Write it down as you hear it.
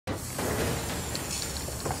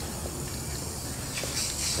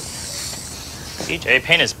TJ,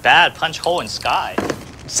 paint is bad. Punch hole in sky.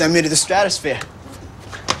 Send me to the Stratosphere.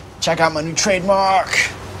 Check out my new trademark.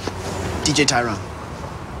 DJ Tyrone.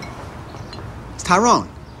 It's Tyrone.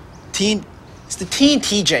 It's the teen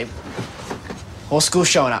TJ. Whole school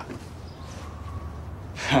showing up.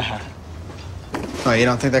 Oh, you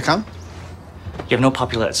don't think they come? You have no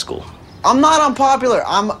popular at school. I'm not unpopular.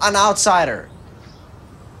 I'm an outsider.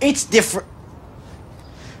 It's different.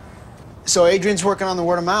 So Adrian's working on the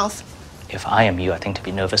word of mouth. If I am you, I think to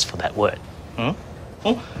be nervous for that word. Hmm?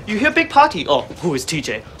 Oh, you hear big party. Oh, who is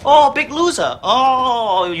TJ? Oh, big loser.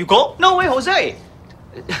 Oh, you go? No way, Jose.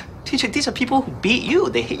 TJ, these are people who beat you.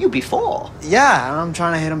 They hit you before. Yeah, and I'm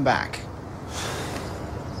trying to hit him back.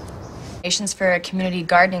 For a community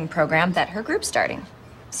gardening program that her group's starting.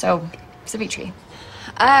 So, Civic Tree.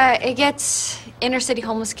 It gets inner-city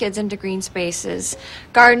homeless kids into green spaces.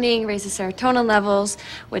 Gardening raises serotonin levels,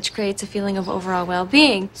 which creates a feeling of overall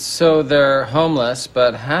well-being. So they're homeless,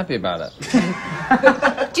 but happy about it.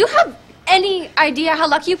 Do you have any idea how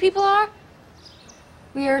lucky you people are?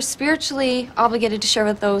 We are spiritually obligated to share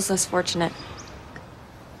with those less fortunate.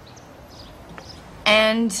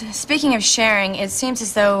 And speaking of sharing, it seems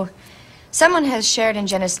as though someone has shared in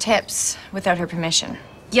Jenna's tips without her permission.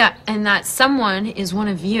 Yeah, and that someone is one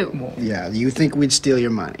of you. Yeah, you think we'd steal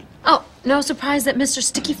your money. Oh, no surprise that Mr.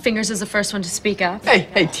 Sticky Fingers is the first one to speak up. Hey,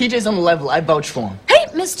 TJ's on the level. I vouch for him. Hey,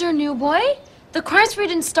 Mr. New Boy! The crime spree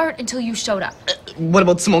didn't start until you showed up. What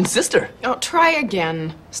about Simone's sister? Oh, try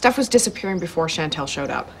again. Stuff was disappearing before Chantel showed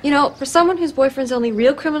up. You know, for someone whose boyfriend's the only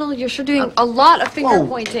real criminal, you're sure doing a lot of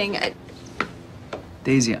finger-pointing.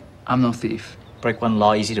 Daisy, I'm no thief. Break one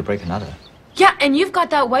law, easy to break another. Yeah, and you've got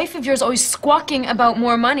that wife of yours always squawking about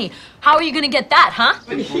more money. How are you gonna get that, huh?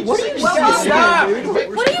 What are you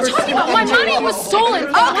talking What are you talking about? My money was stolen.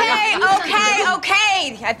 Okay.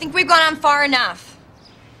 I think we've gone on far enough.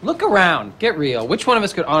 Look around. Get real. Which one of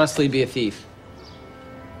us could honestly be a thief?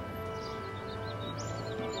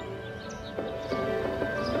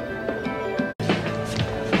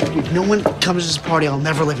 If no one comes to this party, I'll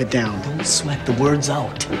never live it down. Don't sweat the words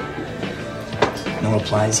out. No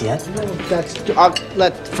replies yet? No,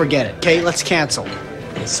 forget it, okay? Let's cancel.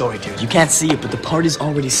 Hey, sorry, dude. You can't see it, but the party's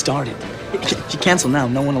already started. If you cancel now,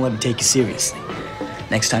 no one will ever take you seriously.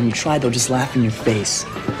 Next time you try, they'll just laugh in your face.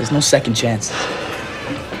 There's no second chances.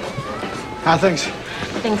 How things?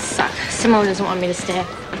 Things suck. Simone doesn't want me to stay.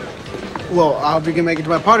 Well, I hope you can make it to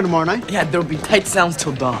my party tomorrow night. Yeah, there'll be tight sounds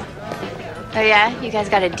till dawn. Oh yeah? You guys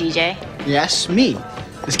got a DJ? Yes, me.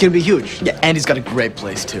 It's gonna be huge. Yeah, Andy's got a great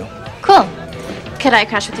place, too. Cool. Could I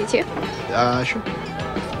crash with you too? Sure.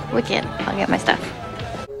 Wicked. I'll get my stuff.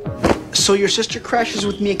 So your sister crashes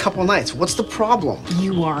with me a couple nights. What's the problem?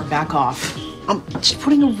 You are. Back off. I'm just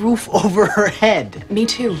putting a roof over her head. Me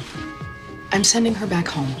too. I'm sending her back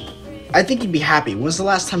home. I think you'd be happy. When's the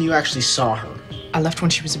last time you actually saw her? I left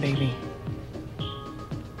when she was a baby.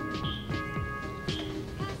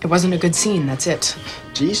 It wasn't a good scene, that's it.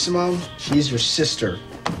 Gee, Simone, she's your sister.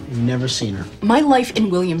 You've never seen her. My life in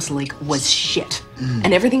Williams Lake was shit.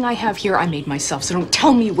 And everything I have here I made myself, so don't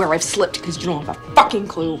tell me where I've slipped, because you don't have a fucking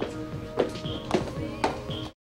clue.